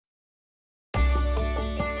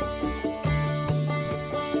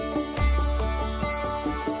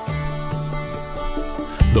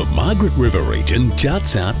The Margaret River region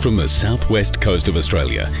juts out from the southwest coast of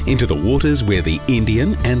Australia into the waters where the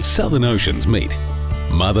Indian and Southern Oceans meet.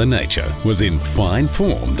 Mother Nature was in fine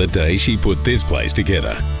form the day she put this place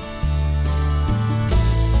together.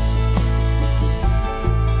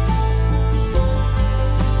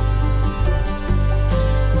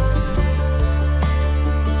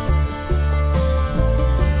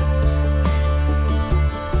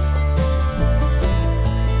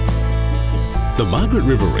 The Margaret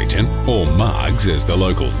River region, or Margs as the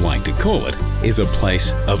locals like to call it, is a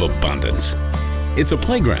place of abundance. It's a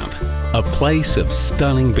playground, a place of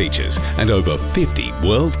stunning beaches and over 50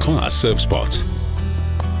 world-class surf spots.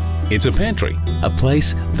 It's a pantry, a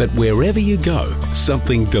place that wherever you go,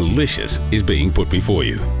 something delicious is being put before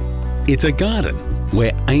you. It's a garden,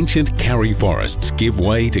 where ancient karri forests give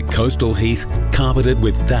way to coastal heath carpeted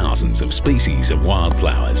with thousands of species of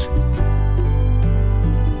wildflowers.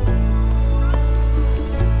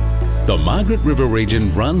 The Margaret River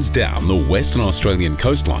region runs down the Western Australian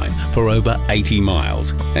coastline for over 80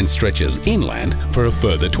 miles and stretches inland for a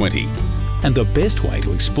further 20. And the best way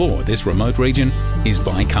to explore this remote region is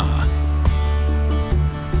by car.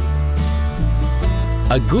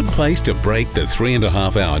 A good place to break the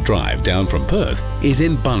 3.5-hour drive down from Perth is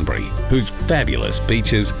in Bunbury, whose fabulous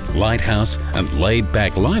beaches, lighthouse and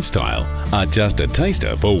laid-back lifestyle are just a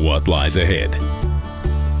taster for what lies ahead.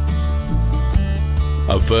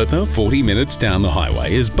 A further 40 minutes down the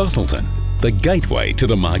highway is Busselton, the gateway to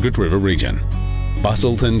the Margaret River region.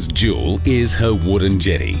 Busselton's jewel is her wooden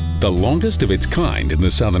jetty, the longest of its kind in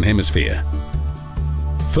the Southern Hemisphere.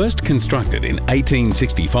 First constructed in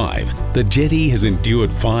 1865, the jetty has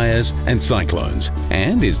endured fires and cyclones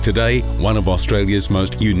and is today one of Australia's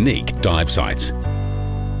most unique dive sites.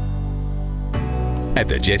 At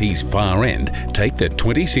the jetty's far end, take the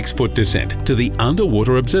 26-foot descent to the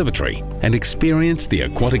underwater observatory and experience the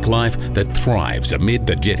aquatic life that thrives amid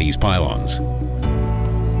the jetty's pylons.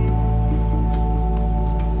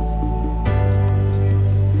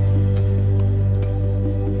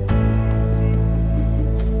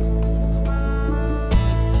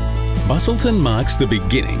 Busselton marks the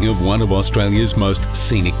beginning of one of Australia's most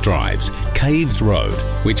scenic drives, Caves Road,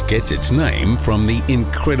 which gets its name from the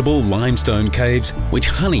incredible limestone caves which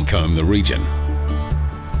honeycomb the region.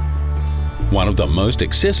 One of the most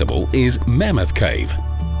accessible is Mammoth Cave.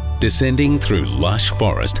 Descending through lush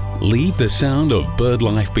forest, leave the sound of bird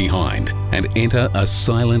life behind and enter a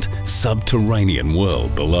silent, subterranean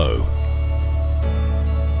world below.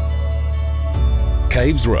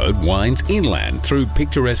 Caves Road winds inland through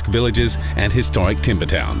picturesque villages and historic timber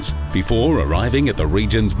towns before arriving at the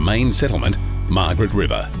region's main settlement, Margaret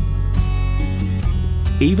River.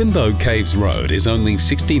 Even though Caves Road is only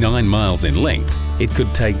 69 miles in length, it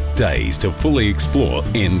could take days to fully explore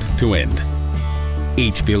end to end.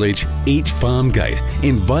 Each village, each farm gate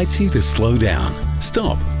invites you to slow down,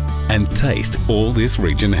 stop, and taste all this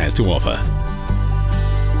region has to offer.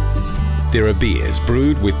 There are beers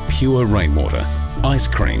brewed with pure rainwater, ice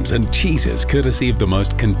creams and cheeses courtesy of the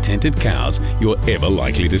most contented cows you're ever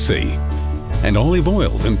likely to see, and olive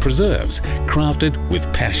oils and preserves crafted with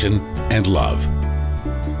passion and love.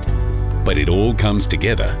 But it all comes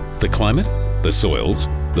together, the climate, the soils,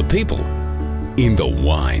 the people, in the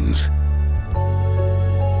wines.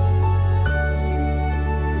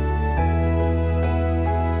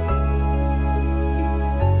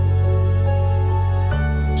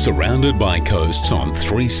 Surrounded by coasts on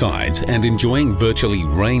 3 sides and enjoying virtually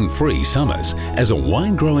rain-free summers, as a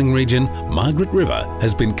wine-growing region, Margaret River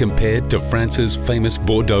has been compared to France's famous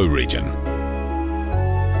Bordeaux region.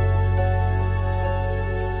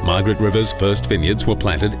 Margaret River's first vineyards were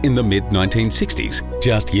planted in the mid-1960s,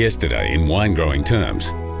 just yesterday in wine-growing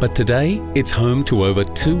terms. But today, it's home to over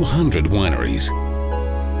 200 wineries.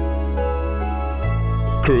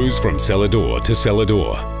 Cruise from cellar door to cellar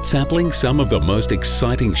door, sampling some of the most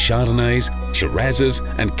exciting Chardonnays, Shirazes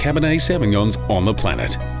and Cabernet Sauvignons on the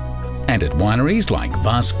planet. And at wineries like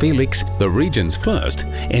Vas Felix, the region's first,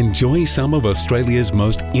 enjoy some of Australia's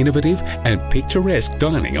most innovative and picturesque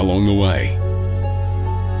dining along the way.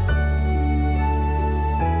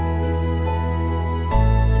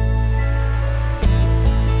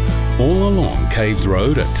 All along Caves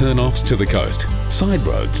Road are turn-offs to the coast, side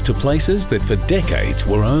roads to places that for decades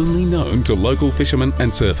were only known to local fishermen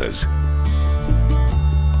and surfers.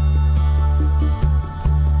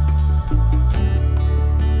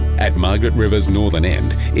 At Margaret River's northern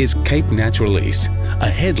end is Cape Naturaliste, a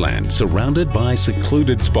headland surrounded by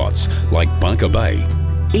secluded spots like Bunker Bay,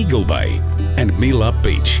 Eagle Bay and Meelup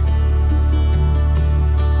Beach.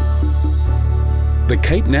 The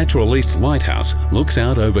Cape Naturaliste Lighthouse looks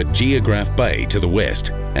out over Geograph Bay to the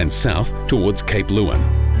west and south towards Cape Leeuwin.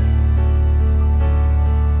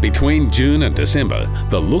 Between June and December,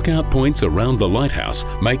 the lookout points around the lighthouse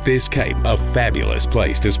make this cape a fabulous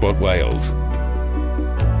place to spot whales.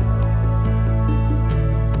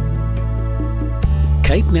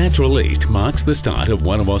 Cape Naturaliste marks the start of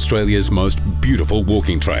one of Australia's most beautiful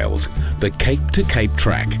walking trails, the Cape to Cape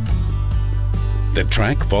Track. The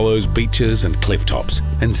track follows beaches and cliff tops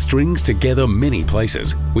and strings together many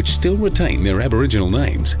places which still retain their Aboriginal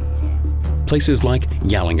names. Places like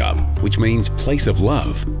Yallingup, which means place of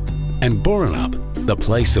love, and Borenup, the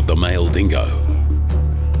place of the male dingo.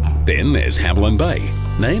 Then there's Hamelin Bay,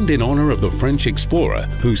 named in honour of the French explorer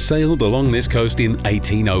who sailed along this coast in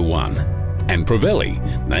 1801, and Provelli,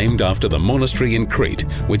 named after the monastery in Crete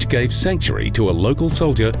which gave sanctuary to a local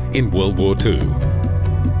soldier in World War II.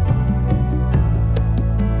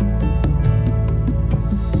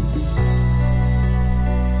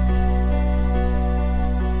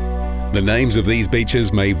 The names of these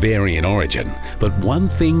beaches may vary in origin, but one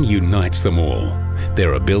thing unites them all: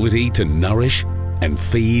 their ability to nourish and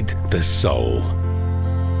feed the soul.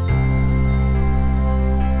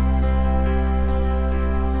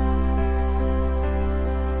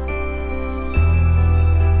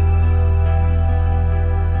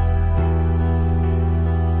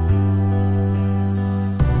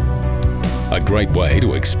 A great way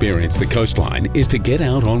to experience the coastline is to get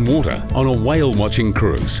out on water on a whale-watching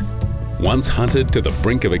cruise. Once hunted to the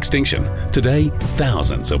brink of extinction, today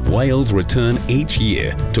thousands of whales return each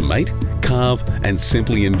year to mate, carve and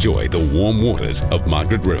simply enjoy the warm waters of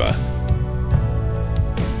Margaret River.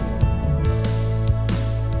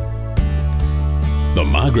 The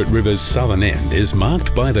Margaret River's southern end is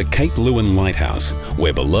marked by the Cape Leeuwin Lighthouse,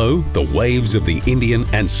 where below the waves of the Indian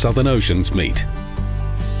and Southern Oceans meet.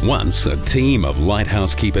 Once a team of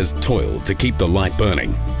lighthouse keepers toiled to keep the light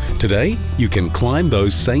burning. Today, you can climb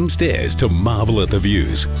those same stairs to marvel at the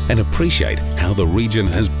views and appreciate how the region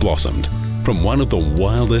has blossomed from one of the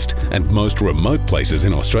wildest and most remote places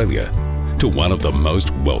in Australia to one of the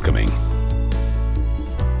most welcoming.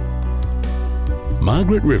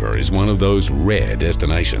 Margaret River is one of those rare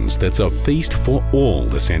destinations that's a feast for all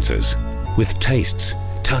the senses, with tastes,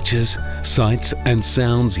 touches, sights and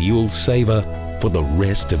sounds you'll savour for the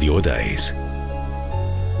rest of your days.